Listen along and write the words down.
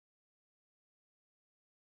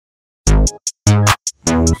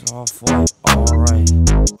Off white, alright.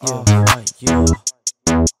 Off white, yeah.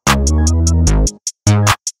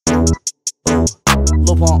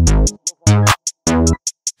 Lil Pump.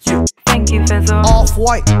 Thank you, Fizzle. Off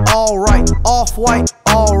white, alright. Off white,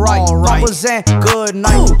 alright. Papa Zan, good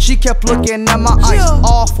night. She kept looking at my eyes.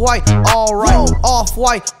 Off white, alright. Off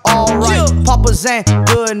white, alright. Papa Zan,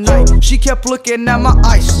 good night. She kept looking at my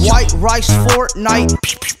eyes. White rice, Fortnite.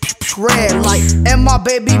 Red light, and my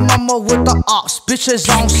baby mama with the ops, bitches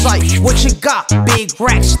on sight. What you got? Big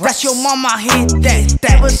racks. That's your mama hit that.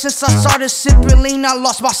 Ever since I started sipping lean, I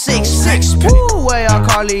lost my six. Woo, where y'all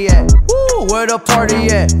Carly at? Woo, where the party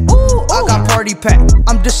at? Ooh, I got party pack.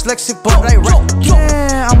 I'm dyslexic, but I rap.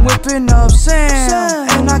 Yeah, I'm whipping up sand,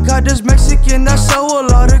 and I got this Mexican that sell a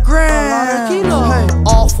lot of grand. Hey,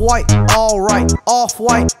 off white, alright. Off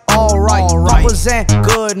white, alright. Papa Zan,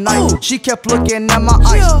 good night. She kept looking at my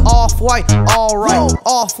eyes. Off white, alright.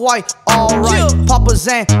 Off white, alright. Papa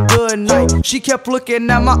Zan, good night. She kept looking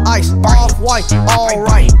at my eyes. Off white,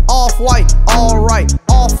 alright. Off white, alright.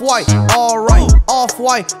 Off white, alright. Off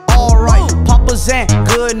white, alright. Papa Zan,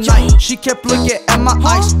 good night. She kept looking at my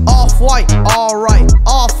eyes. Off white, alright.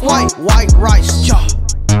 Off white, white rice.